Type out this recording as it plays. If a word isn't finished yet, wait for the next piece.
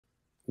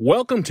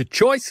Welcome to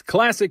Choice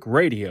Classic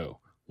Radio.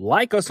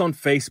 Like us on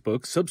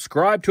Facebook,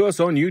 subscribe to us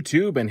on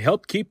YouTube, and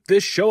help keep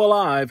this show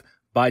alive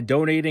by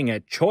donating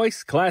at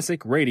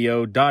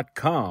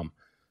choiceclassicradio.com.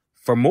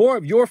 For more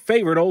of your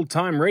favorite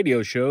old-time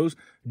radio shows,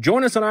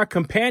 join us on our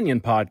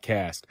companion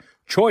podcast,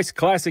 Choice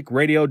Classic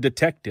Radio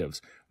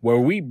Detectives, where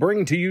we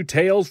bring to you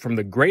tales from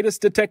the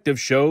greatest detective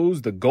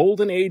shows the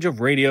golden age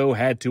of radio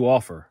had to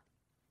offer.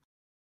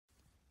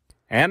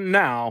 And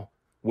now,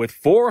 with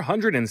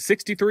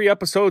 463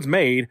 episodes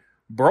made,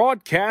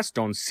 broadcast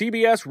on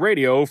CBS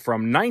Radio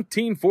from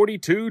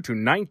 1942 to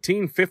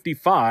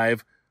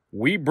 1955,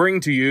 we bring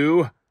to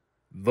you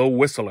The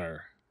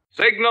Whistler.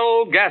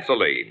 Signal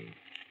gasoline.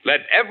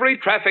 Let every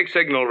traffic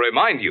signal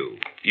remind you,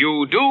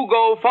 you do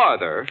go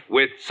farther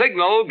with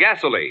Signal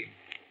gasoline.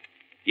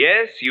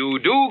 Yes, you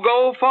do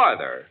go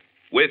farther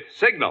with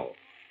Signal.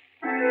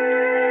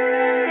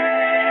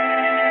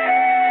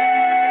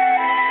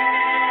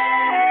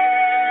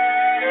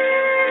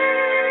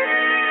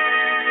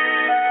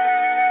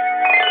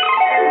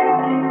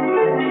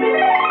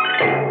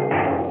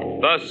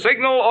 The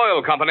Signal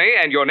Oil Company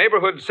and your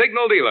neighborhood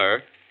signal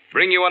dealer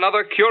bring you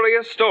another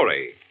curious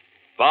story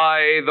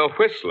by The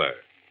Whistler.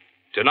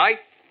 Tonight,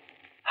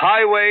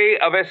 Highway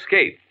of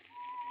Escape.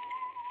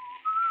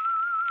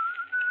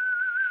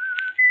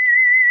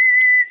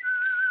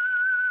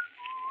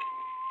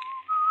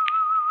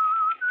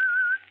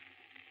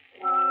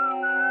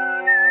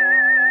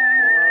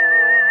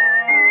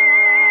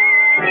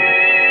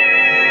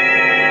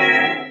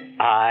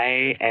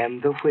 I am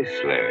the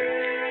Whistler,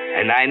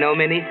 and I know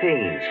many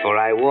things, for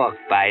I walk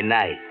by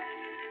night.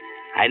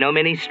 I know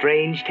many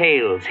strange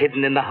tales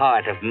hidden in the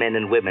heart of men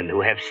and women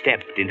who have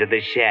stepped into the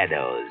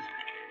shadows.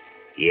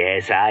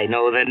 Yes, I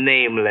know the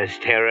nameless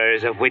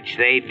terrors of which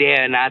they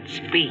dare not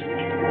speak.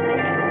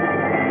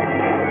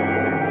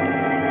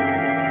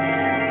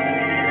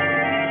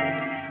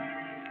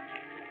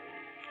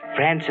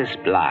 Frances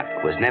Block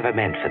was never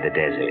meant for the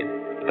desert,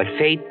 but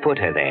fate put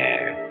her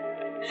there.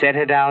 Set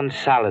her down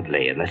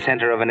solidly in the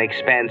center of an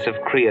expanse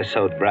of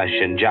creosote brush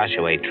and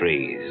joshua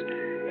trees,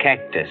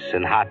 cactus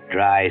and hot,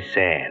 dry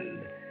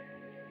sand.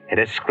 And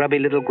a scrubby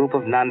little group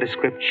of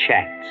nondescript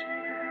shacks,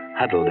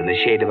 huddled in the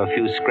shade of a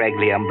few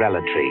scraggly umbrella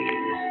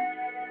trees.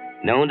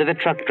 Known to the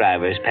truck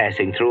drivers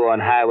passing through on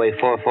Highway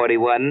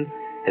 441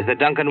 as the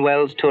Duncan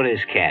Wells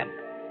Tourist Camp.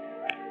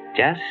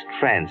 Just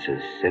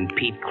Frances and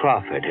Pete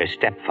Crawford, her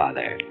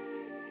stepfather.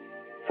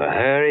 For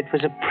her, it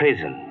was a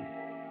prison.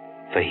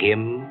 For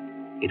him,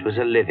 it was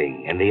a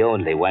living, and the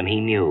only one he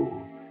knew.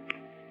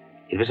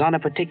 It was on a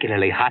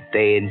particularly hot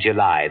day in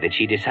July that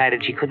she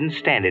decided she couldn't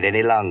stand it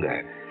any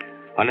longer.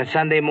 On a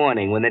Sunday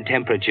morning when the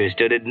temperature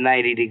stood at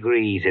 90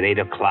 degrees at 8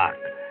 o'clock.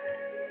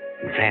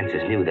 And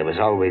Frances knew there was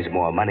always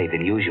more money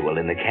than usual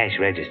in the cash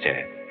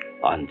register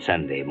on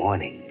Sunday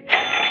morning.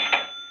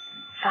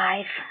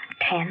 5,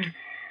 10,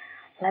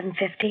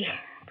 11.50,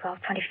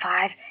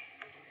 12.25,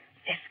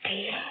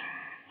 50,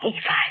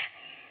 85,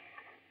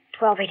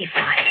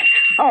 12.85.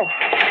 Oh.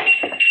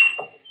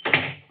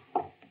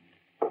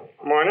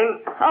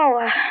 Morning.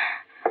 Oh,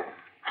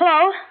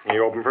 hello?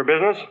 You open for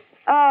business?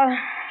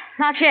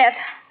 Not yet.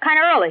 Kind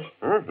of early.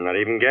 Not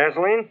even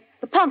gasoline?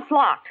 The pump's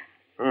locked.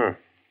 How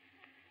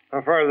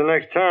far is the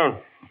next town?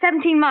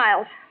 17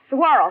 miles.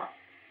 Saguaro.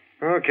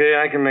 Okay,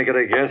 I can make it,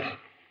 I guess.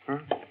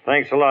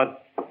 Thanks a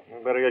lot. I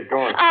better get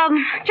going.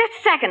 Just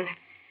a second.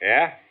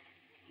 Yeah?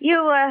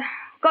 You,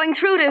 going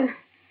through to...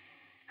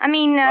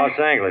 Los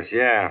Angeles,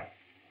 yeah.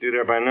 Due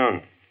there by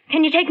noon.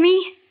 Can you take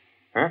me?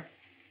 Huh?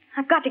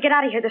 I've got to get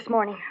out of here this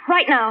morning.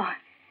 Right now.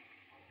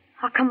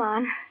 Oh, come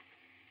on.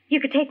 You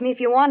could take me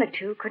if you wanted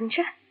to, couldn't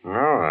you?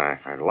 No,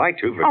 I'd like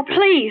to, but... Oh,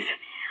 please.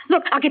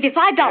 Look, I'll give you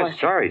 $5. Yeah,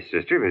 sorry,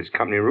 sister. There's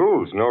company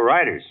rules. No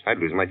riders. I'd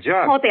lose my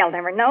job. Oh, they'll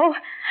never know.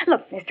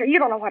 Look, mister, you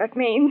don't know what it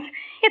means.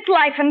 It's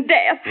life and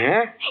death.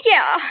 Yeah?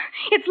 Yeah,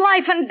 it's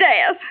life and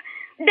death.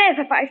 Death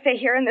if I stay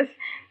here in this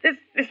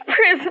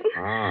prison.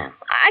 Ah.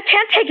 I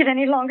can't take it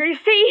any longer, you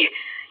see?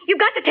 You've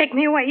got to take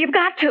me away. You've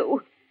got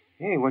to.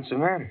 Hey, what's the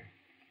matter?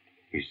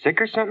 You sick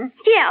or something?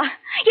 Yeah,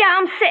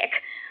 I'm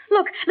sick.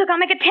 Look, I'll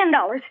make it $10.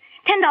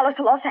 $10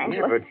 to Los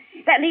Angeles. Yeah, but...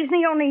 That leaves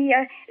me only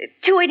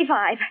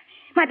 $2.85.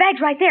 My bag's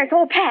right there. It's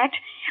all packed.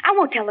 I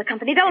won't tell the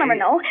company. They'll never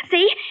know.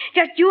 See?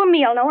 Just you and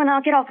me will know, and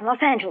I'll get off in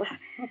Los Angeles.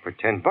 Well, for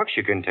 $10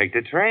 you can take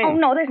the train. Oh,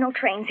 no, there's no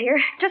trains here.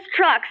 Just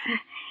trucks.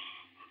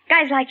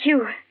 Guys like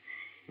you.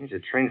 There's a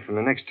train from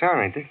the next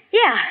town, ain't there?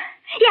 Yeah,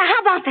 how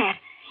about that?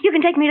 You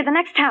can take me to the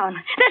next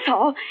town. That's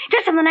all.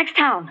 Just from the next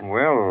town.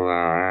 Well,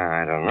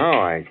 I don't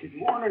know.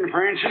 Morning,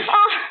 Francis.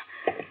 Oh,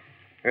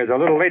 There's a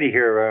little lady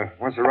here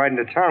wants to ride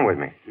into town with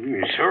me.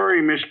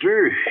 Sorry,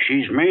 mister.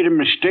 She's made a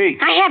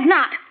mistake. I have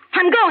not.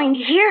 I'm going,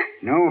 you hear?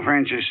 No,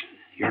 Francis.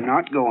 You're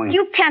not going.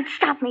 You can't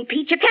stop me,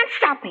 Pete. You can't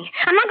stop me.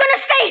 I'm not going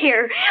to stay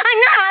here. I'm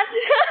not.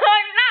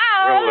 I'm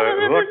not. Well,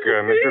 look,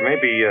 mister,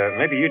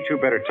 maybe you two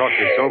better talk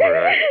this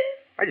over.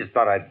 I just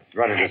thought I'd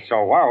run into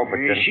so wild, but...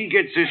 She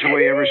gets this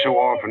way ever so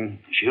often.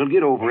 She'll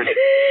get over it.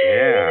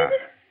 Yeah.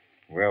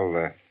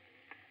 Well,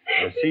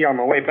 I'll see you on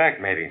my way back,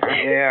 maybe. Huh?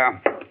 Yeah.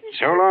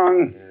 So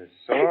long.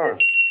 So long.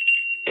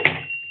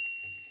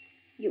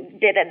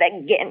 did it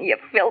again, you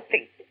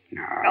filthy...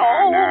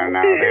 Now,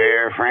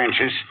 there,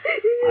 Francis.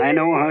 I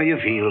know how you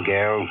feel,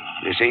 gal.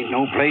 This ain't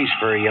no place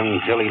for a young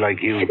filly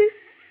like you.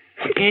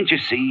 But can't you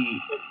see,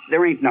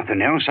 there ain't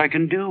nothing else I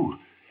can do.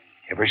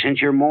 Ever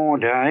since your ma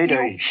died,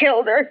 You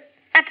killed her.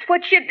 That's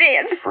what you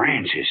did.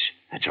 Francis,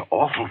 that's an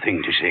awful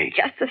thing to say.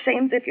 Just the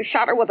same as if you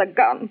shot her with a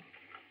gun.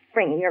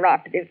 Bringing her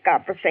out to this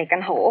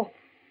godforsaken hole.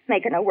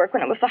 Making her work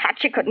when it was so hot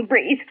she couldn't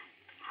breathe.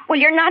 Well,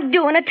 you're not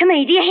doing it to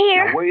me, do you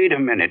hear? Now, wait a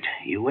minute.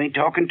 You ain't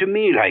talking to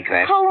me like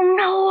that. Oh,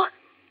 no.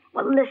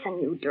 Well, listen,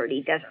 you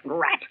dirty desert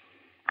rat.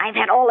 I've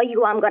had all of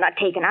you I'm going to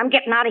take, and I'm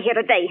getting out of here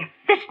today.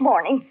 This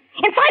morning.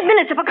 In 5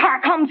 minutes if a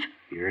car comes.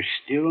 You're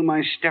still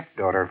my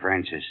stepdaughter,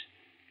 Francis.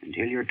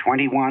 Until you're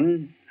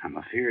 21, I'm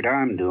afeard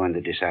I'm doing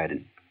the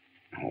deciding.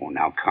 Oh,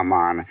 now, come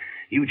on.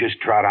 You just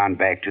trot on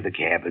back to the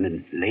cabin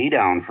and lay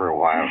down for a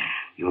while.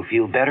 You'll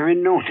feel better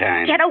in no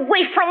time. Get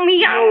away from me.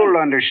 You'll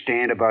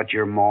understand about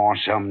your ma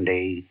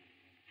someday.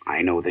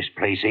 I know this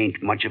place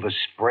ain't much of a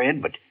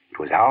spread, but it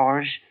was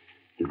ours,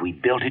 and we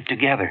built it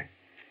together.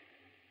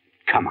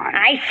 Come on.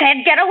 I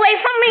said get away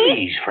from me.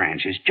 Please,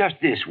 Francis, just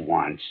this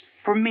once.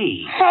 For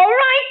me. All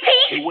right,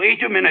 Pete. Hey,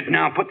 wait a minute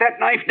now. Put that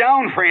knife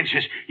down,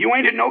 Francis. You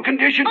ain't in no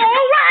condition to... All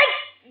right.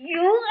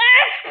 You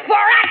asked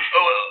for it.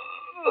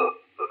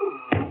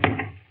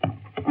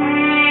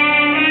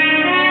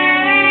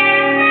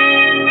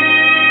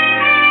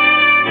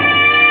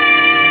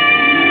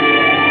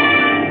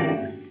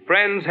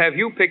 Friends, have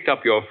you picked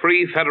up your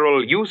free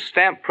federal use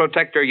stamp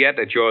protector yet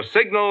at your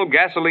Signal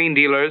gasoline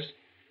dealers?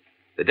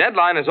 The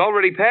deadline has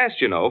already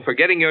passed, you know, for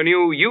getting your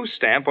new use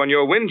stamp on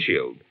your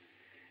windshield.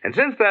 And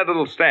since that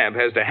little stamp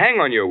has to hang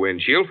on your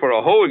windshield for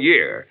a whole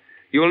year,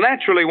 you'll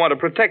naturally want to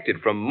protect it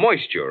from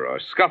moisture or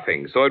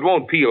scuffing so it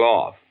won't peel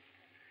off.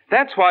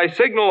 That's why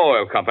Signal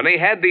Oil Company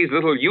had these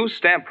little use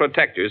stamp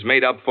protectors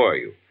made up for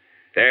you.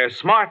 They're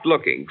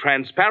smart-looking,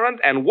 transparent,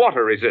 and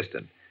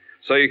water-resistant,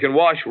 so you can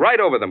wash right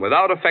over them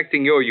without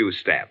affecting your use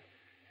stamp.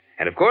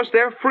 And, of course,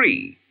 they're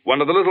free, one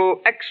of the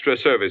little extra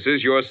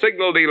services your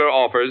Signal dealer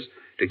offers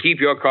to keep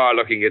your car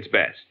looking its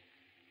best.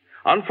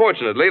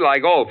 Unfortunately,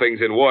 like all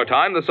things in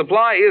wartime, the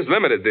supply is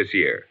limited this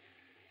year.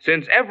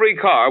 Since every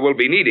car will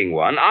be needing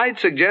one, I'd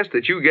suggest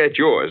that you get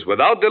yours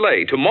without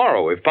delay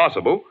tomorrow, if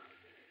possible.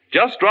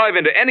 Just drive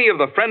into any of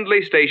the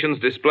friendly stations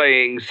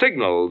displaying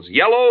Signal's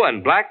yellow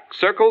and black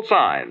circle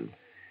sign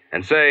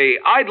and say,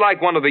 I'd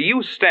like one of the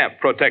use stamp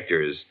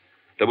protectors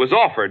that was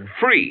offered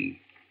free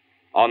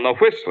on the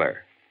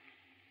Whistler.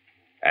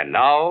 And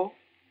now,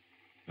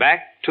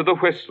 back to the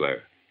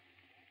Whistler.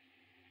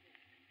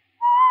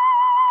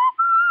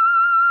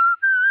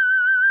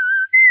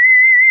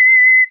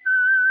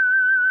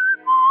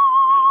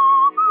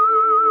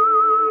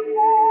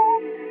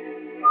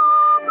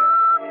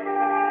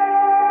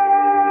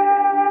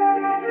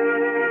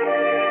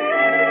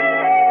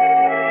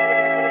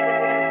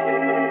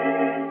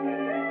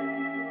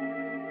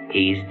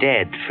 He's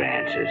dead,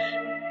 Francis.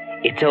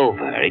 It's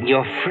over, and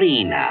you're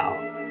free now.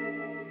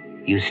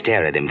 You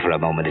stare at him for a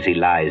moment as he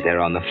lies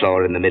there on the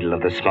floor in the middle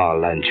of the small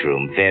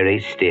lunchroom, very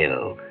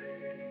still.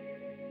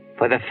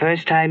 For the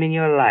first time in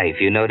your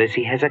life, you notice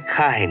he has a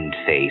kind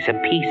face, a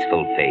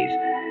peaceful face.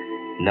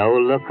 No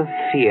look of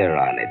fear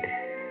on it.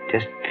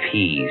 Just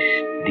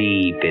peace,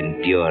 deep,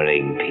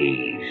 enduring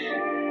peace.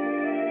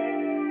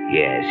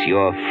 Yes,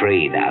 you're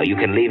free now. You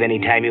can leave any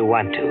time you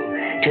want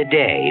to.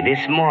 Today,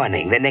 this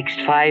morning, the next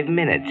 5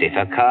 minutes, if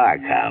a car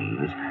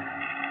comes.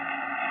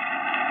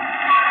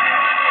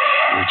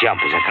 You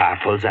jump as a car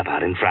pulls up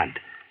out in front.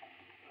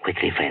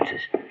 Quickly,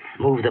 Francis.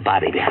 Move the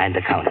body behind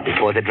the counter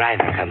before the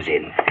driver comes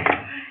in.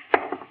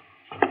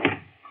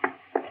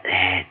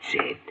 That's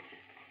it.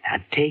 Now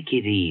take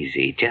it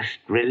easy. Just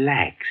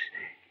relax.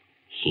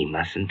 He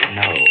mustn't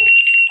know.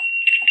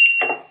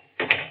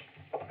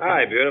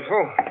 Hi,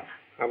 beautiful.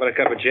 How about a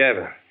cup of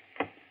Java?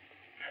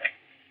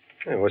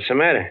 Hey, what's the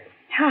matter?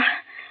 Oh,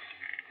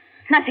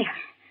 nothing.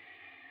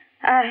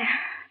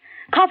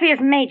 Coffee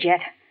isn't made yet.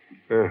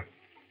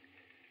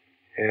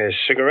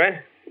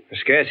 Cigarette?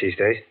 It's scarce these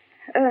days.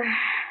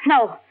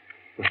 No.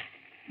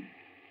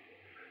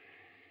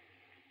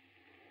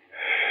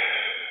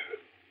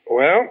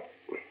 Well?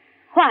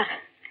 What?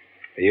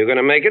 Are you going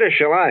to make it or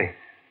shall I?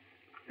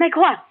 Make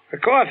what? A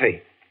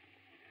coffee.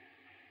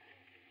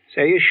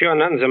 Say, are you sure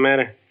nothing's the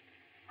matter?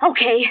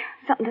 Okay,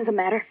 something's the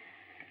matter.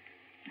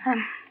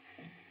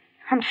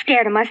 I'm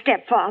scared of my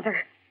stepfather.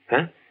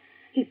 Huh?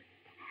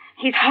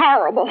 He's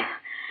horrible.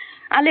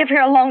 I live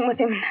here alone with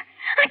him.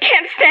 I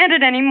can't stand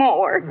it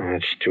anymore.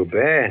 That's too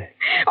bad.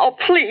 Oh,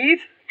 please.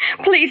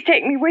 Please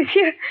take me with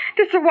you.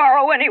 To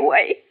Saguaro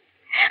anyway.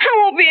 I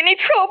won't be any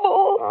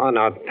trouble. Oh,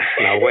 now,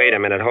 wait a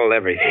minute. Hold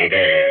everything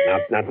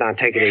there. Now,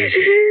 take it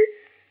easy.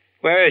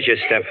 Where is your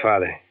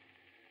stepfather?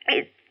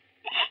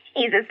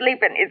 He's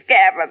asleep in his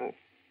cabin.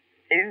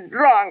 He's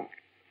drunk.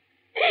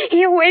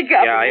 He'll wake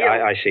up.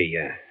 Yeah, I see.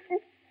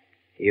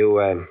 You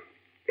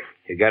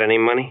got any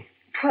money?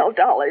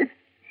 $12.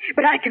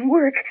 But I can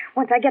work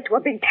once I get to a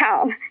big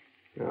town.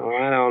 Oh,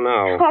 I don't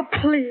know. Oh,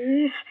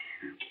 please.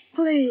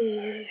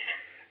 Please.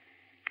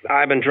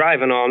 I've been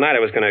driving all night. I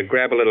was going to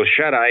grab a little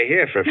shut-eye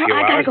here for a few No, I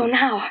hours. gotta go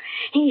now.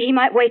 He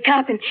might wake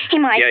up and he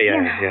might...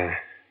 Yeah.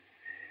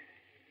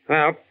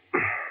 Well,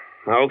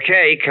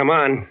 okay, come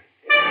on.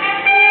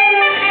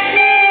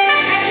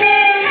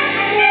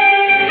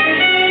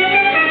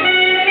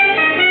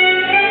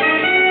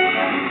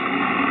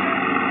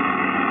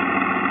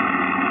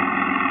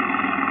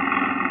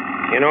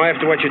 You know,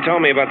 after what you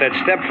told me about that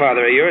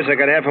stepfather of yours, I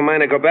got half a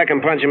mind to go back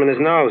and punch him in his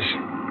nose.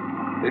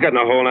 He's got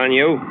no hold on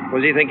you.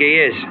 What does he think he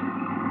is?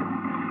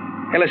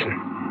 Hey, listen.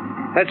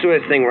 Let's do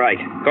this thing right.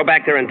 Go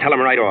back there and tell him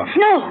right off.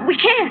 No, we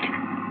can't.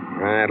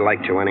 I'd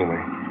like to anyway.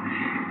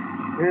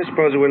 I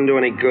suppose it wouldn't do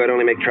any good,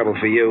 only make trouble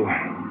for you.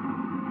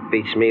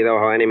 Beats me, though,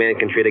 how any man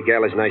can treat a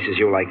gal as nice as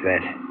you like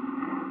that.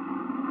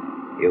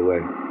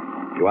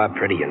 You are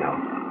pretty, you know.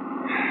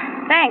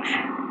 Thanks.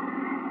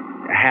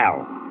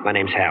 Hal. My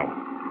name's Hal.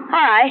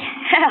 All right.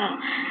 Hell.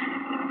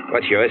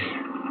 What's yours?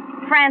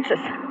 Francis.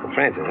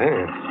 Francis,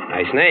 huh?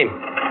 Nice name.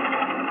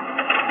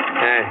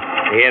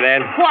 You hear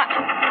that? What?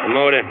 The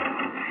motor.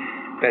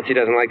 Betsy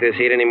doesn't like this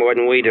heat any more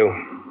than we do.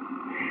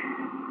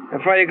 How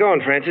far are you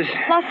going, Francis?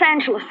 Los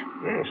Angeles.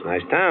 Yeah, it's a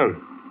nice town.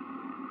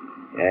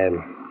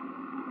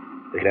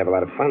 We could have a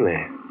lot of fun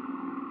there.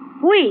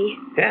 We?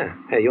 Yeah,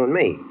 hey, you and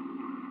me.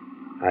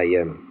 I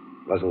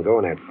wasn't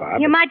going that far.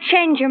 You might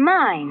change your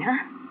mind,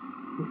 huh?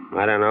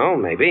 I don't know,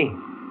 maybe.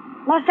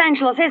 Los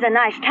Angeles is a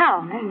nice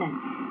town, isn't it?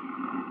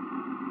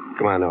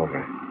 Come on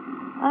over.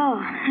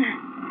 Oh.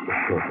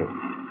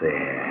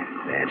 There,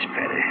 that's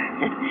better.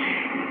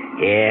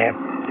 Yeah,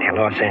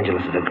 Los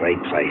Angeles is a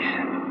great place.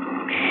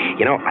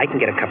 You know, I can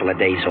get a couple of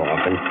days off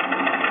and...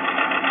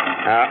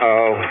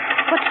 Uh-oh.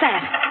 What's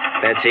that?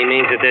 Betsy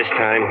means it this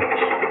time.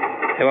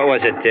 Hey, what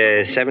was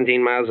it,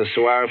 17 miles of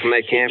Saguaro from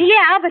that camp?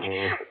 Yeah, but...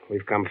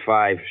 We've come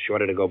 5,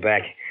 shorter to go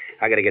back.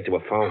 I gotta get to a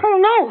phone. Oh,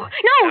 no.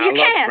 No, you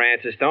look, can't.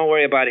 Francis, don't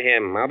worry about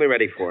him. I'll be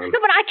ready for him. No,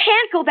 but I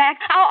can't go back.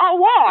 I'll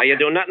walk. Now, you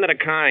do nothing of the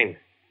kind.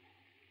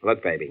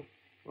 Look, baby,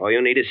 all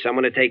you need is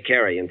someone to take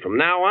care of you. And from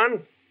now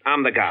on,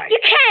 I'm the guy. You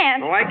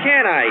can't. Why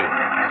can't I?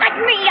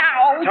 Let me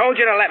out. Told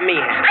you to let me.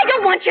 I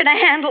don't want you to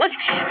handle it.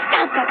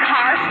 Stop the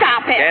car.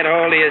 Stop it. Get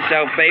hold of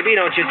yourself, baby.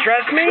 Don't you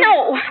trust me?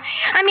 No.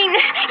 I mean,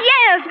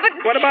 yes, but...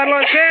 What about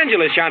Los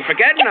Angeles? You aren't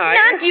forgetting, are you?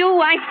 Not you,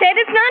 I said.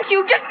 It's not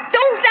you. Just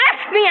don't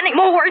ask me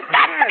anymore.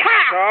 Stop the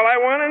car. That's all I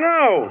want to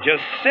know.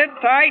 Just sit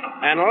tight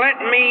and let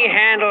me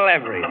handle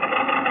everything.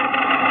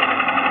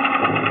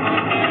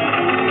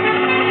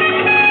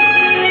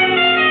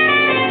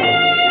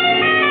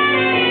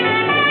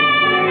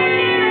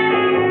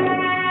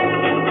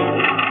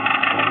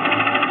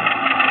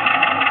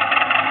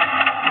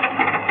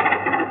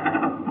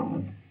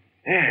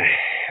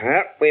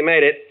 Well, we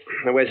made it.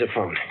 Now, where's the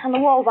phone? On the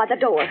wall by the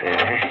door.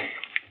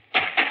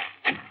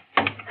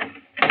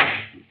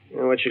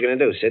 Well, what you gonna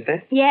do, sit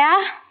there? Yeah?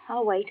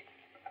 I'll wait.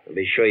 I'll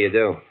be sure you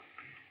do.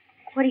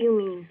 What do you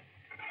mean?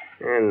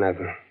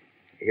 Nothing.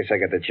 I guess I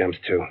got the jumps,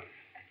 too.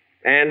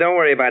 And don't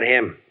worry about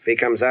him. If he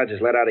comes out,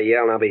 just let out a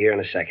yell, and I'll be here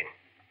in a second.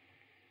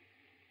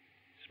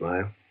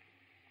 Smile.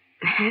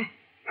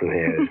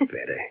 There's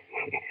better.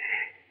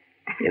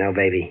 You know,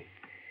 baby,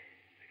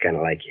 I kind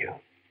of like you.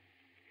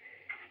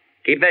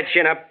 Keep that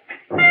chin up.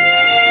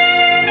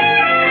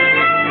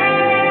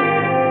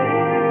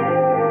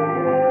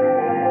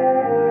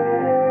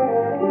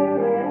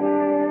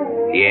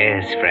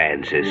 Yes,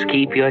 Francis,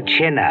 keep your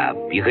chin up.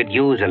 You could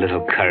use a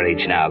little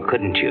courage now,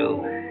 couldn't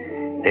you?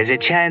 There's a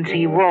chance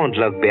he won't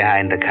look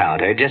behind the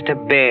counter, just a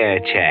bare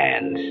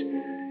chance.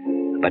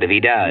 But if he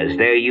does,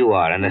 there you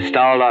are in a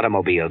stalled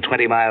automobile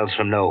 20 miles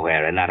from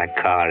nowhere and not a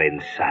car in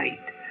sight.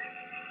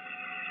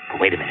 But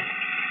wait a minute.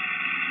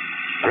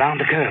 Around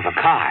the curve, a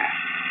car.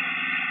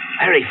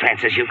 Hurry,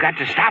 Francis, you've got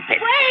to stop it.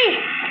 Wait!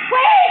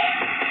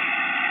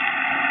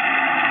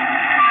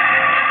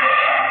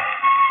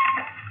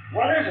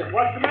 What is it?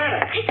 What's the matter?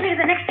 Take me to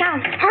the next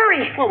town.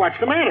 Hurry. Well, what's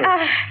the matter?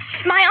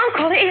 My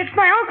uncle. It's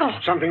my uncle.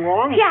 Something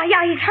wrong? Yeah,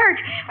 he's hurt.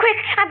 Quick,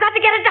 I've got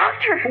to get a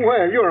doctor.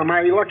 Well, you're a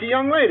mighty lucky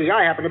young lady.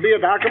 I happen to be a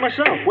doctor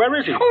myself. Where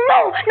is he?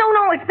 Oh,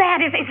 no, it's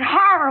bad. It's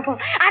horrible.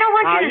 I don't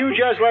want you to... you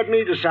just let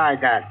me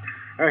decide that.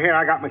 Here,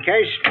 I got my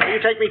case. You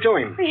take me to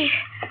him.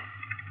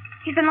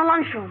 He's in the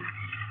lunchroom.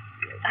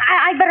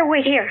 I'd better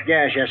wait here.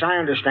 Yes, I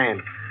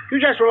understand. You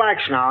just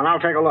relax now, and I'll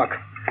take a look.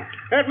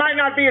 It might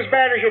not be as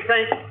bad as you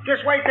think.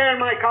 Just wait there in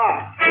my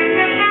car.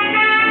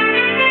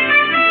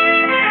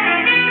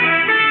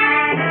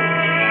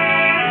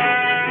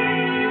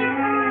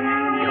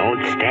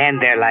 Don't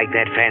stand there like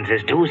that,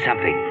 Francis. Do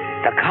something.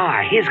 The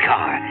car, his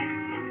car.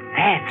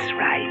 That's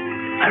right.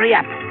 Hurry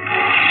up.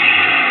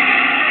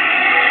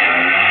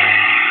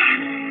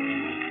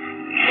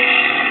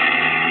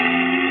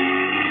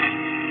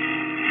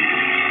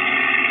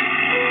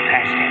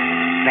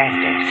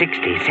 Faster.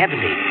 60, 70.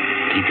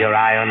 Keep your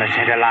eye on the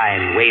center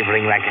line,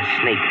 wavering like a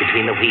snake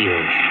between the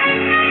wheels.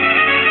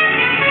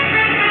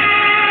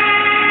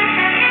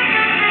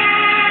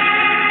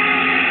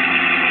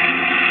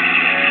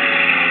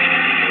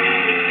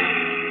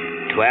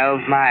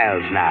 12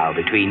 miles now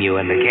between you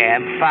and the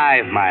camp.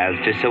 5 miles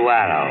to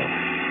Saguaro.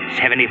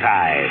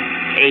 75.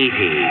 80.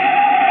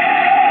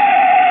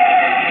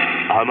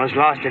 Almost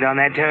lost it on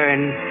that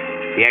turn.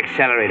 The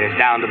accelerator's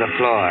down to the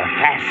floor.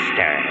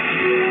 Faster.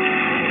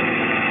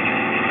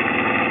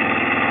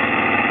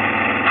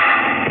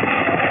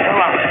 Go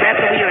on, grab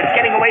the wheel. It's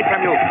getting away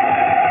from you.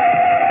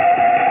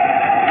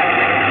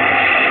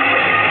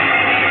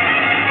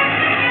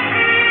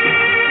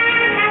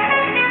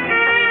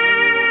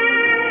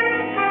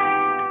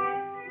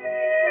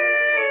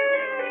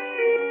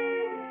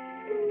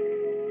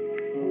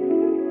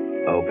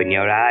 Open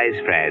your eyes,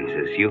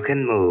 Francis. You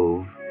can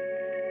move.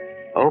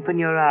 Open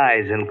your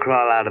eyes and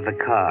crawl out of the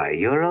car.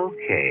 You're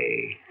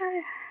okay.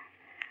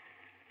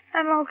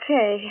 I'm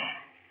okay.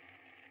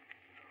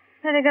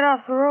 Better get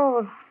off the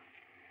road.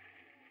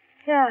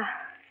 Yeah.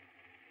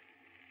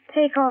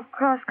 Take off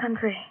cross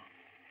country.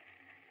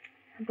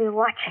 I'll be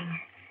watching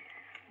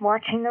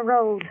the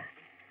road.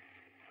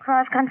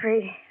 Cross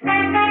country.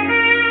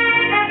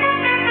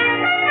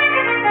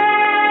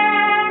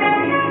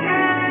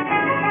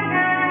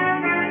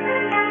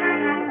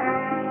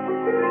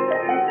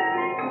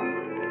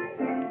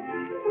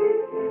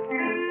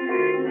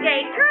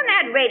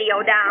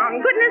 Radio down.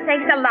 Goodness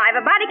sakes alive,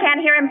 a body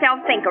can't hear himself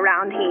think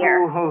around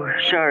here. Oh,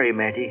 sorry,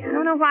 Matty. I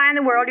don't know why in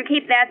the world you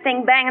keep that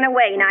thing banging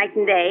away night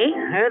and day.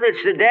 Well,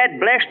 it's the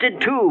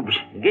dad-blasted tubes.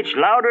 It gets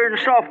louder and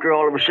softer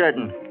all of a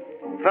sudden.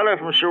 Fella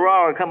from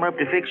Sorara coming up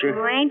to fix her.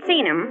 Well, I ain't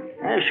seen him.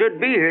 I should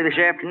be here this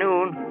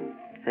afternoon.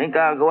 Think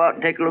I'll go out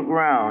and take a look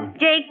around.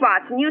 Jake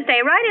Watson, you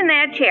stay right in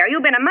that chair.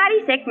 You've been a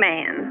mighty sick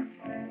man.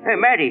 Hey,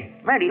 Matty,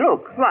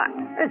 look. What?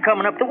 They're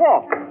coming up the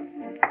walk.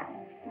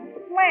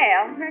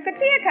 Well, where could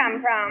Tia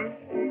come from?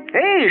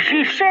 Hey,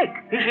 she's sick.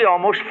 She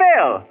almost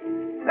fell.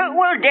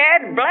 Well,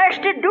 Dad,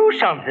 blasted, do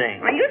something.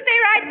 Well, you stay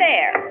right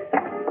there.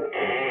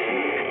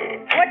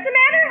 What's the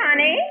matter,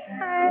 honey?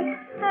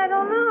 I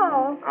don't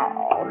know.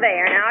 Oh,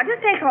 there now. Just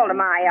take hold of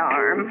my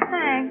arm.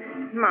 Thanks.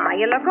 Ma,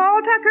 you look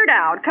all tuckered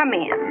out. Come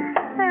in.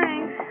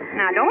 Thanks.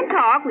 Now, don't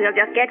talk. We'll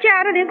just get you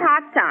out of this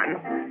hot sun.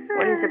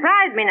 Wouldn't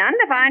surprise me none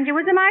to find you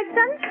was a mite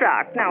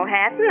sunstruck. No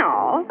hat and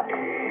all.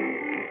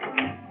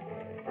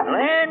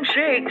 Land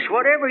sakes,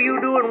 whatever you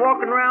doing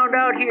walking around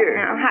out here?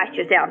 Now, hush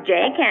yourself,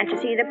 Jake. Can't you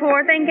see the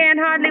poor thing can't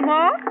hardly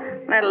walk?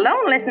 Let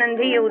alone listening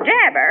to you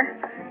jabber.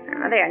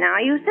 Now, there, now,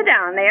 you sit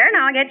down there, and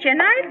I'll get you a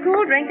nice,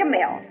 cool drink of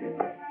milk.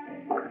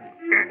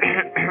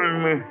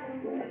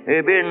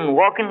 You been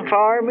walking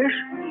far, miss?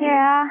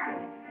 Yeah.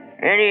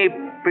 Any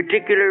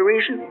particular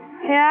reason?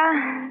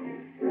 Yeah.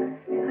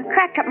 I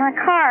cracked up my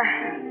car.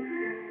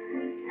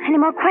 Any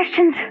more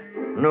questions?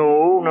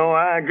 No,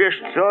 I just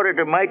thought it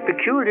might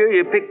peculiar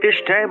you picked this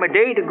time of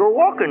day to go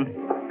walking.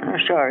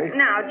 Sorry.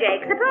 Now,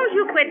 Jake, suppose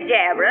you quit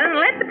jabbering and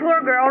let the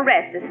poor girl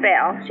rest a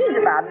spell. She's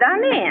about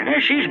done in.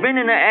 She's been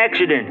in an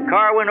accident.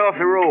 Car went off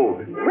the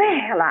road.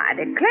 Well, I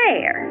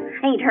declare.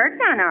 Ain't hurt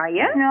none, are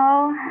you?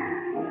 No,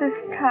 just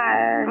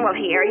tired. Well,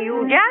 here,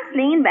 you just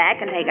lean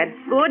back and take a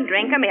good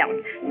drink of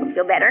milk. You'll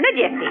feel better in a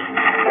jiffy. Oh,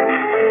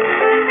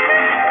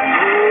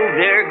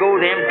 there go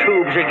them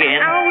tubes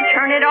again. Oh,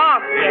 turn it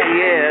off, Jake.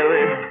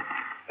 Yeah.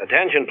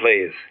 Attention,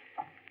 please.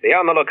 Be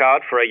on the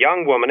lookout for a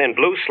young woman in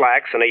blue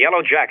slacks and a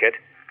yellow jacket,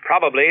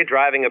 probably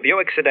driving a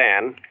Buick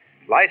sedan,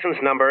 license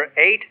number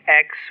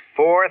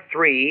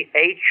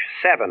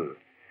 8X43H7,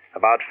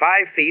 about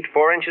 5 feet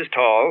 4 inches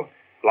tall,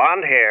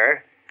 blonde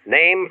hair,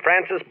 name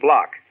Frances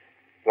Block.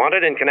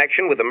 Wanted in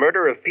connection with the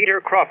murder of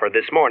Peter Crawford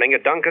this morning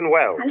at Duncan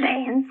Wells.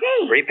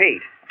 Lancy.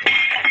 Repeat.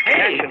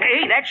 Hey,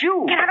 that's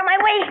you. Get out of my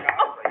way.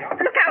 Oh,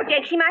 look out,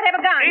 Jake. She might have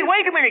a gun. Hey,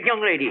 wait a minute,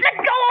 young lady. Let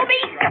go of me.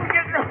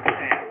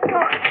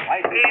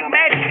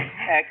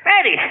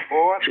 Maddie.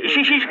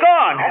 She's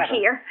gone. Oh,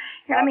 here,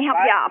 let me help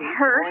you up.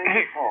 Hurt?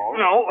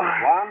 No.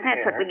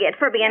 That's what we get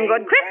for being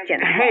good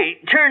Christians. Hey,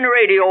 turn the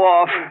radio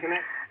off.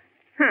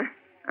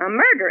 A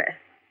murderess.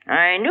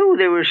 I knew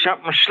there was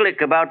something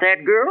slick about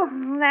that girl.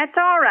 Well, that's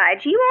all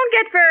right. She won't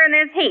get fur in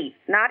this heat.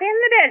 Not in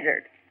the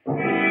desert.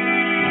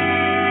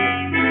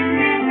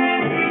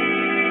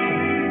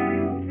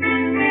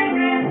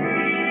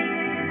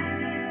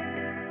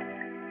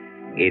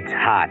 It's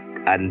hot,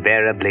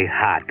 unbearably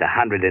hot,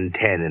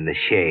 110 in the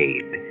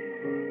shade.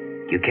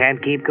 You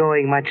can't keep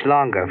going much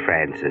longer,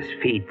 Francis.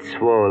 Feet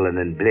swollen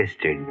and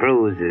blistered,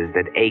 bruises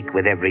that ache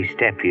with every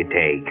step you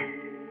take.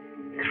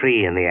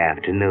 3 in the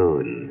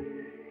afternoon.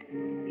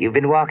 You've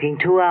been walking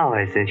 2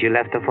 hours since you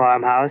left the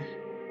farmhouse.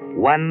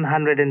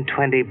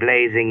 120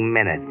 blazing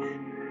minutes.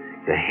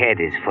 Your head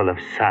is full of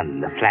sun.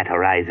 The flat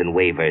horizon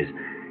wavers.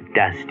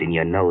 Dust in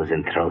your nose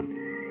and throat.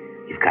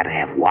 You've got to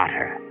have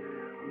water.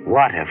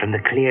 Water from the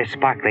clear,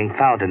 sparkling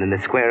fountain in the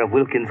square of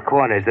Wilkins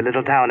Corners, the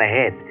little town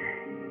ahead.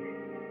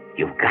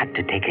 You've got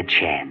to take a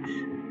chance.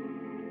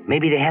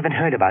 Maybe they haven't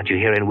heard about you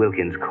here in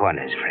Wilkins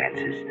Corners,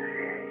 Francis.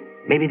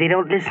 Maybe they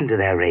don't listen to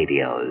their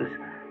radios.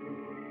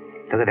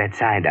 Look at that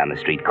sign down the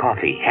street.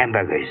 Coffee,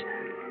 hamburgers.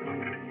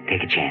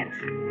 Take a chance.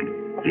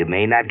 You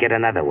may not get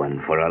another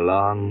one for a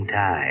long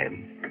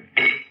time.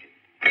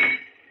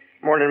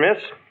 Morning,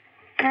 miss.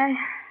 I'd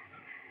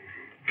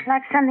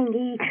like something to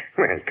eat.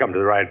 Well, come to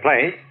the right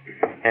place.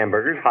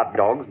 hamburgers, hot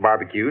dogs,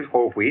 barbecues,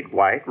 whole wheat,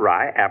 white,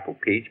 rye, apple,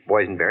 peach,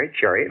 boysenberry,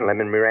 cherry,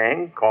 lemon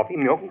meringue, coffee,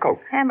 milk, and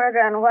Coke. Hamburger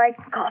and white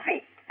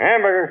coffee.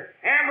 Hamburger.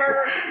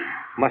 Hamburger.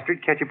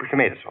 Mustard, ketchup, or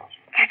tomato sauce.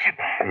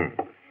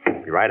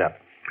 Ketchup. Be right up.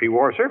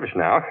 Pre-war service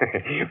now.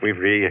 We've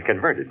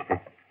reconverted.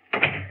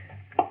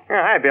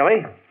 Hi,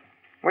 Billy.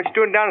 What you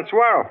doing down at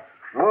Saguaro?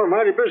 Oh,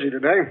 mighty busy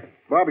today.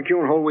 Barbecue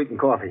and whole wheat and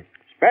coffee.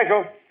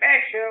 Special.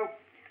 Special.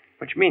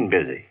 What you mean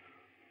busy?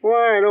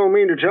 Why, I don't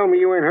mean to tell me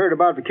you ain't heard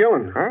about the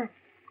killing. Huh?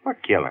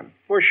 What killing?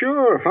 Well,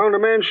 sure. Found a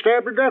man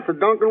stabbed to death at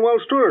Duncan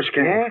Wells Tourist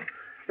Camp.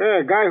 Yeah? Yeah,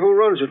 a guy who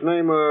runs it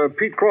named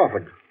Pete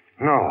Crawford.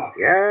 No.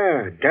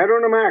 Yeah, deader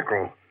than a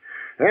mackerel.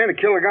 And the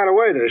killer got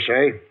away, they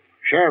say.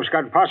 Sheriff's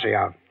got the posse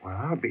out.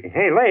 Well,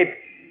 Hey, Leif,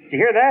 did you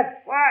hear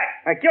that?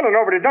 What? A killing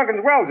over to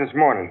Duncan's Wells this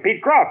morning.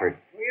 Pete Crawford.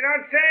 You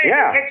don't say.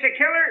 Yeah. You catch the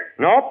killer?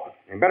 Nope.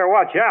 You better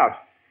watch out.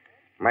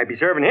 Might be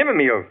serving him a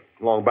meal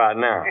long about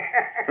now.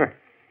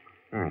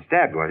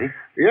 Stabbed, was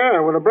he?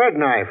 Yeah, with a bread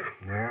knife.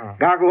 Yeah.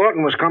 Doc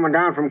Lawton was coming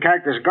down from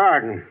Cactus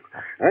Garden.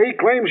 He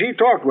claims he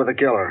talked with the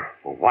killer.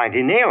 Well, why'd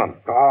he nail him?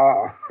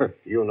 Oh,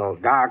 you know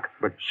Doc,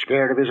 but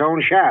scared of his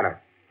own shadow.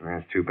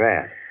 That's too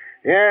bad.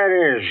 Yeah,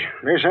 it is.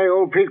 They say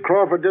old Pete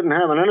Crawford didn't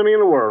have an enemy in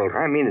the world.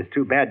 I mean, it's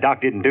too bad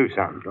Doc didn't do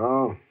something.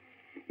 Oh.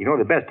 You know,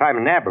 the best time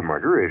to nab a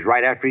murderer is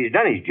right after he's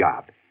done his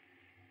job.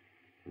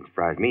 It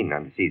surprised me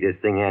none to see this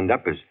thing end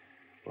up as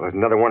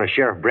another one of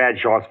Sheriff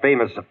Bradshaw's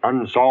famous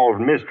unsolved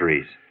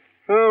mysteries.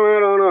 Oh, I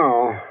don't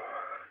know.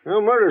 You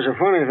know, murder's a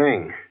funny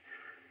thing.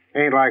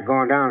 Ain't like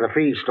going down to the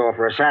feed store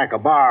for a sack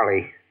of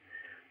barley.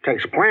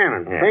 Takes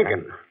planning,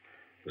 thinking.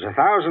 There's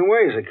 1,000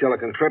 ways a killer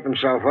can trip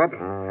himself up.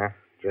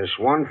 Just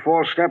one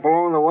false step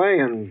along the way,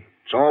 and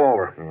it's all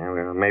over. Yeah,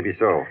 well, maybe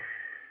so.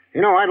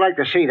 You know, I'd like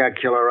to see that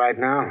killer right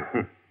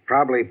now.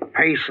 Probably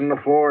pacing the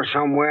floor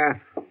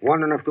somewhere,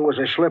 wondering if there was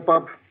a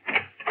slip-up.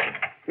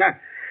 Nah,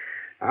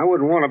 I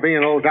wouldn't want to be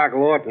in old Doc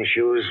Lawton's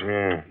shoes,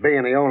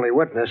 being the only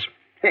witness.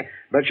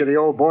 Bet you the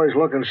old boy's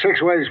looking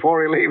 6 ways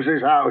before he leaves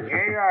his house.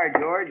 Here you are,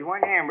 George.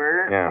 One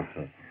hamburger. Yeah.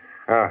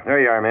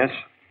 There you are, miss.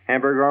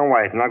 Hamburger on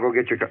white, and I'll go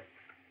get your...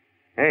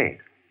 Hey.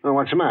 Oh,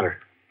 what's the matter?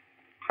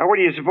 Where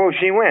do you suppose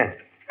she went?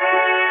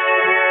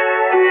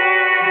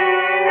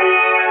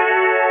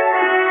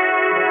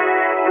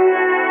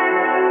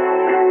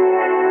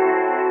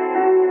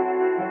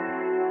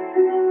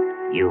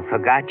 You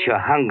forgot your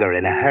hunger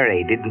in a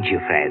hurry, didn't you,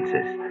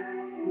 Francis?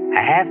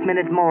 A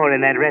half-minute more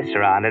in that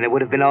restaurant and it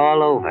would have been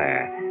all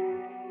over.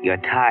 You're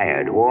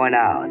tired, worn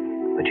out,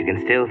 but you can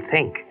still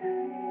think.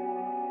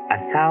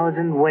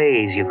 1,000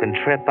 ways you can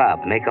trip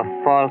up, make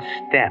a false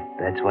step,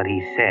 that's what he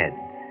said.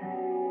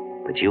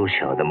 But you'll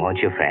show them, won't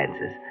you,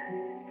 Francis?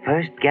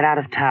 First, get out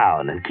of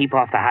town and keep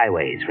off the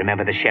highways.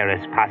 Remember the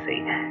sheriff's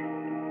posse.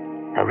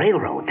 The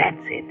railroad,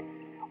 that's it.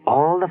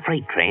 All the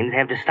freight trains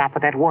have to stop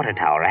at that water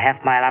tower a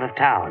half-mile out of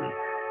town.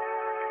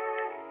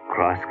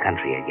 Cross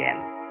country again.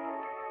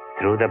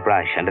 Through the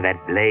brush under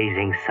that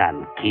blazing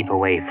sun, keep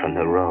away from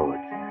the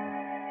roads.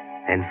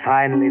 Then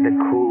finally the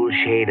cool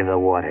shade of the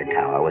water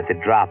tower with the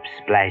drops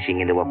splashing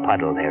into a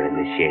puddle there in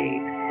the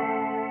shade.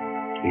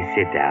 You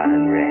sit down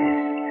and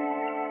rest.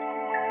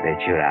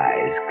 Let your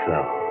eyes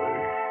close.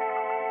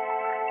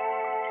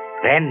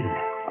 Then...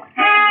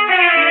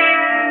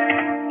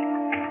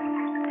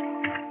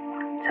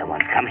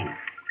 someone's coming.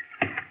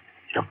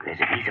 Look, there's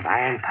a piece of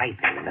iron pipe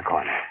there in the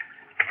corner.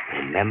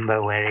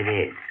 Remember where it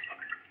is.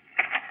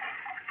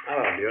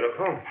 Hello,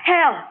 beautiful.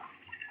 Hal,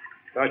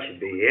 Thought you'd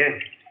be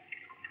here.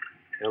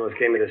 You almost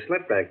gave me the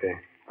slip back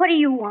there. what do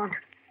you want?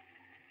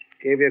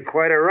 Gave you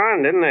quite a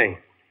run, didn't I?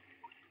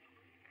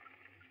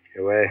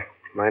 You,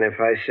 mind if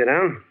I sit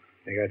down?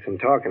 I got some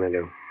talking to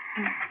do.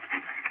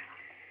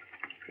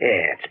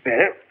 Yeah, it's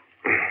better.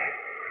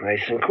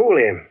 Nice and cool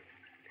here.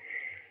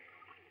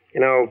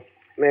 You know,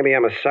 maybe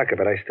I'm a sucker,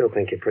 but I still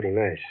think you're pretty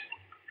nice.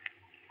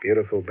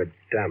 Beautiful, but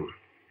dumb.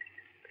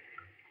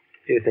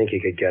 Do you think you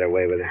could get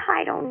away with it?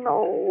 I don't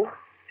know.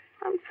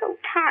 I'm so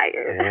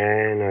tired.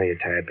 I know you're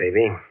tired,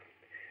 baby.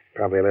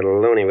 Probably a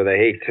little loony with the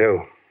heat, too.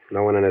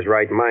 No one in his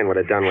right mind would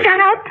have done what Shut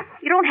you... up!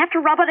 You don't have to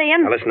rub it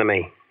in. Now, listen to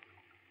me.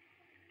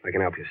 I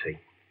can help you, see.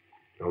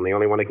 I'm the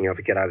only one who can help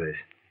you get out of this.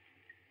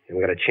 You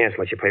haven't got a chance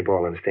to let you play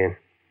ball, understand?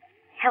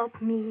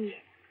 Help me.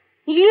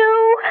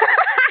 You!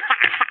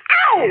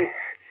 Ow!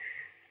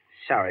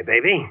 Sorry,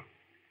 baby.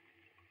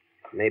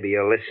 Maybe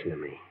you'll listen to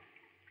me.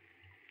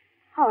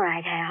 All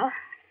right, Hal.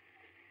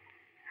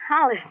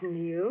 I'll listen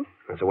to you.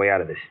 There's a way out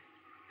of this.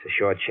 It's a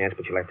short chance,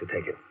 but you'll have to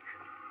take it.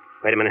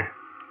 Wait a minute.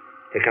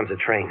 Here comes a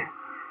train.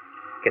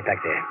 Get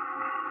back there.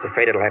 It's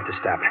afraid it'll have to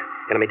stop. Here,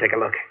 let me take a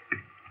look.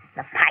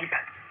 The pipe.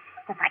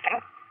 If I can...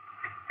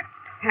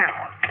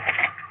 Now.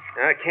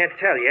 I can't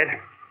tell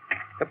yet.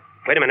 Oh,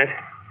 wait a minute.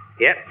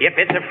 Yep,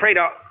 it's afraid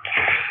of...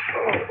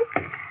 Oh.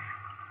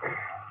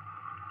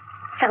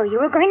 So you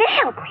were going to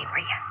help me, were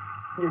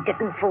you? You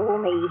didn't fool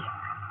me.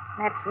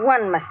 That's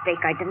one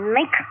mistake I didn't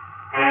make.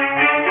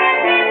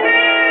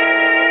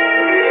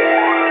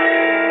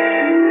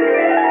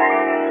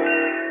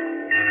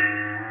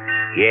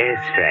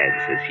 Yes,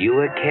 Francis, you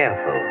were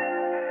careful.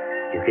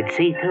 You could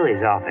see through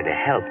his offer to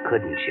help,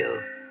 couldn't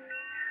you?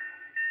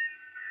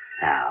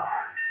 Now,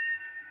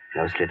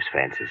 no slips,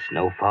 Francis.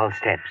 No false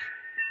steps.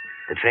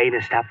 The train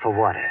is stopped for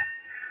water.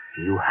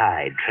 You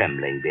hide,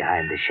 trembling,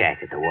 behind the shack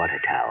at the water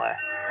tower.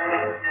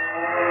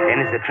 Then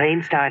as the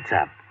train starts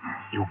up,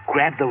 you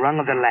grab the rung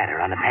of the ladder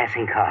on a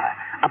passing car,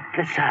 up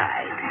the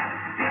side.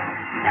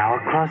 Now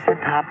across the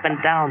top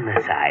and down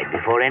the side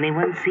before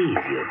anyone sees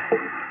you.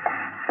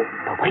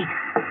 But wait.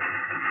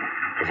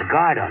 There's a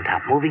guard on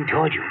top moving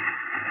toward you.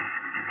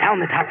 Down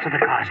the tops of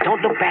the cars.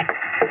 Don't look back.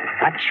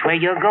 Watch where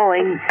you're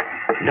going.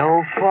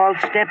 No false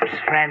steps,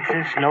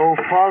 Francis. No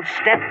false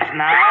steps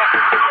now.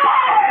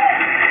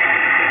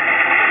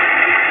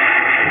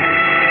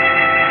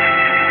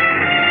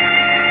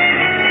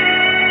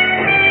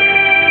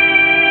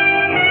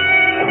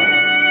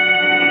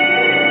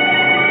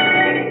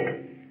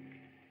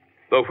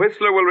 The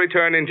Whistler will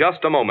return in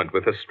just a moment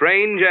with a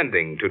strange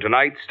ending to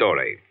tonight's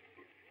story.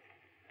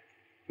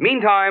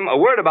 Meantime, a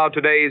word about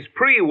today's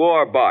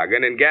pre-war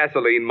bargain in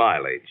gasoline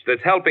mileage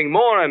that's helping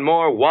more and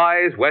more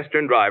wise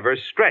Western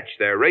drivers stretch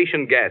their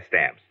ration gas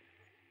stamps.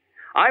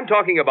 I'm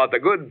talking about the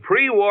good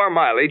pre-war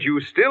mileage you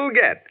still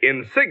get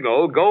in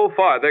Signal Go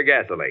Farther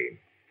gasoline.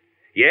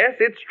 Yes,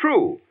 it's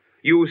true.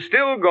 You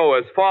still go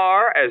as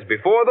far as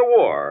before the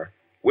war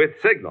with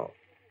Signal.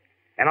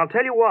 And I'll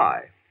tell you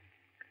why.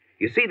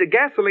 You see, the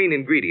gasoline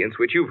ingredients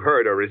which you've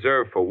heard are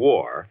reserved for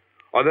war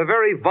are the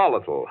very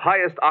volatile,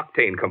 highest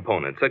octane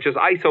components, such as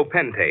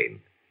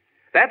isopentane.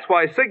 That's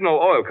why Signal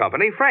Oil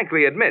Company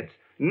frankly admits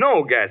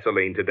no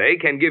gasoline today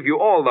can give you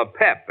all the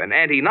pep and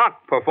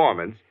anti-knock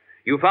performance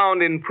you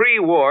found in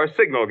pre-war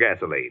Signal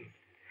gasoline,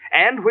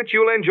 and which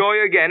you'll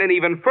enjoy again in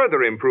even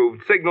further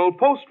improved Signal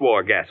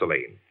post-war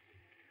gasoline.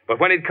 But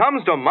when it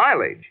comes to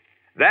mileage,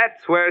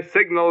 that's where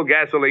Signal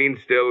gasoline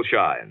still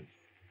shines.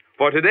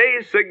 For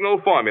today's Signal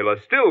formula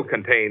still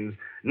contains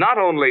not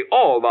only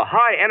all the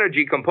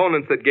high-energy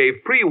components that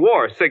gave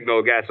pre-war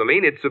Signal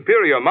gasoline its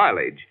superior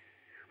mileage,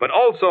 but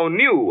also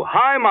new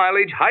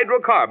high-mileage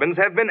hydrocarbons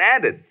have been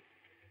added.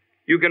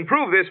 You can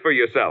prove this for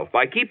yourself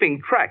by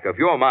keeping track of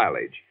your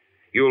mileage.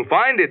 You'll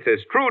find it's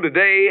as true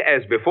today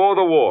as before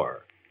the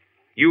war.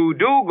 You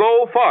do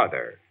go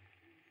farther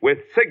with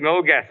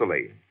Signal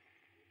gasoline.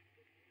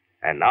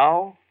 And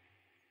now,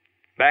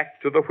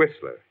 back to the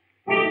Whistler.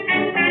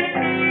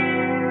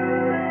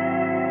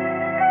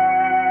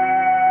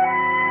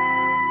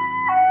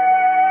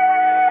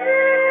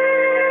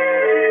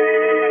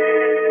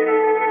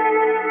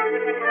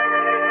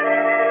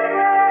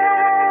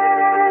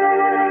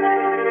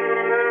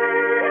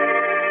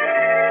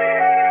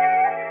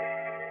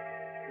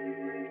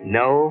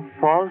 No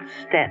false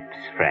steps,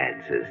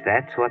 Francis.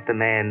 That's what the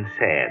man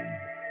said.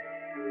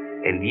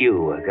 And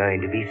you are going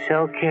to be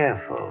so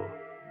careful.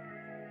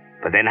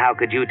 But then how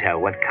could you tell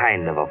what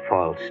kind of a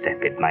false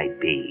step it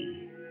might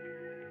be?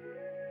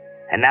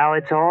 And now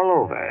it's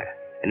all over,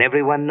 and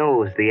everyone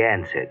knows the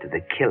answer to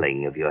the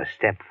killing of your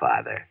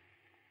stepfather.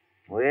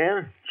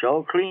 Well, it's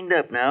all cleaned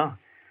up now.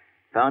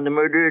 Found the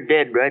murderer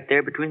dead right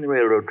there between the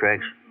railroad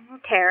tracks.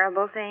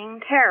 Terrible thing,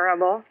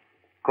 terrible.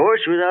 Of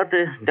course, without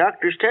the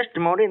doctor's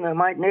testimony, they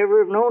might never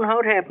have known how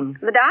it happened.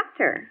 The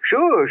doctor?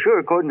 Sure,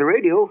 according to the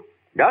radio.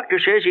 Doctor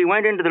says he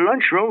went into the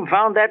lunchroom and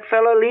found that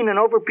fella leaning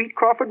over Pete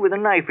Crawford with a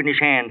knife in his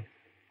hand.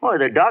 Why,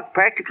 the doc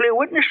practically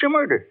witnessed the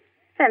murder.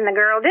 Then the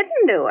girl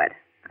didn't do it.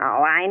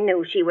 Oh, I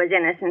knew she was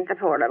innocent, the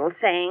poor little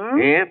thing.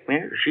 Yep,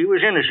 she was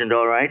innocent,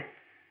 all right.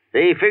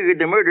 They figured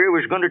the murderer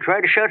was going to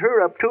try to shut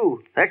her up,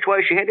 too. That's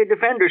why she had to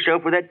defend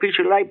herself with that piece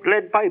of light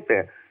lead pipe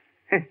there.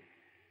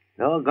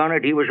 Doggone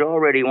it, he was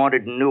already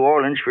wanted in New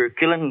Orleans for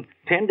killing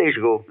 10 days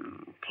ago.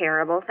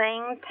 Terrible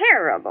thing,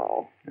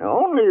 terrible.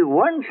 Only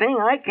one thing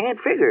I can't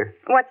figure.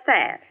 What's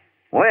that?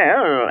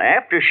 Well,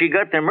 after she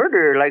got the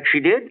murderer like she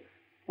did,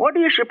 what do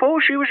you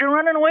suppose she was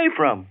running away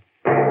from?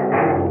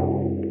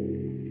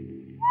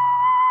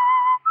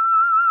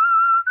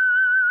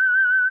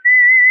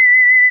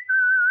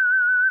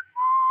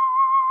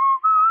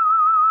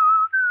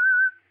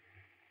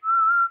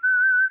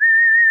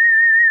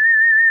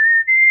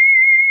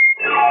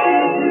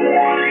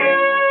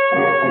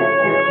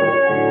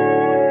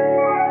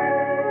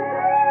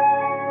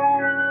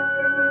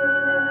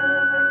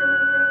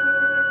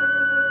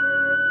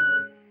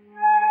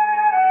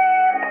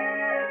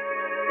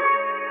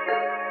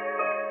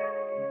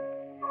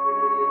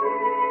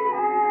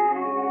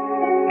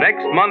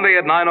 Next Monday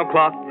at 9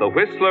 o'clock, The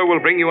Whistler will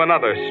bring you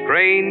another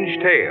strange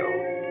tale.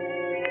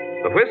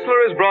 The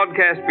Whistler is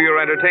broadcast for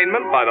your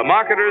entertainment by the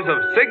marketers of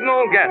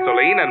Signal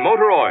gasoline and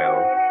motor oil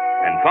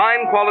and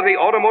fine quality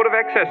automotive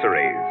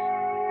accessories,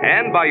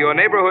 and by your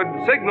neighborhood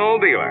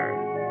Signal dealer.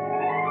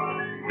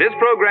 This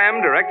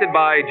program, directed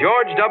by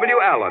George W.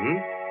 Allen,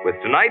 with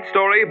tonight's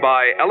story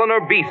by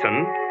Eleanor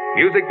Beeson,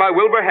 music by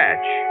Wilbur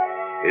Hatch,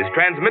 is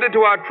transmitted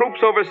to our troops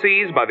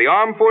overseas by the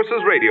Armed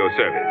Forces Radio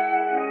Service.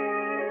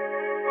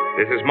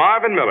 This is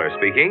Marvin Miller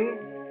speaking,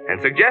 and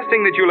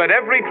suggesting that you let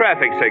every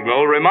traffic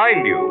signal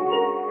remind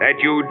you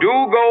that you do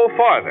go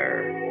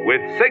farther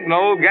with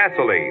Signal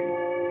gasoline.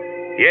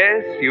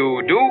 Yes,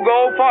 you do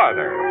go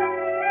farther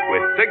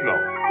with Signal.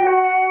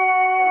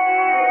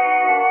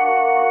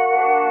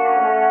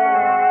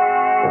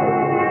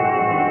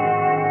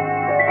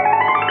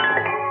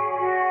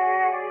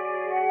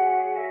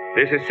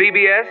 This is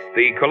CBS,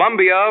 the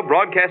Columbia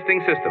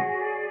Broadcasting System.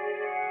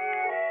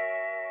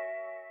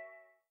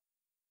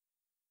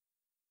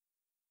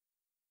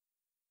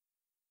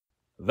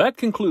 That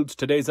concludes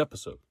today's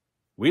episode.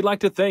 We'd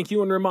like to thank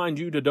you and remind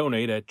you to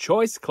donate at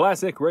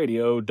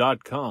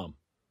choiceclassicradio.com.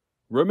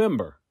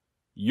 Remember,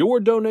 your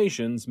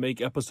donations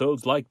make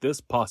episodes like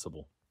this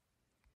possible.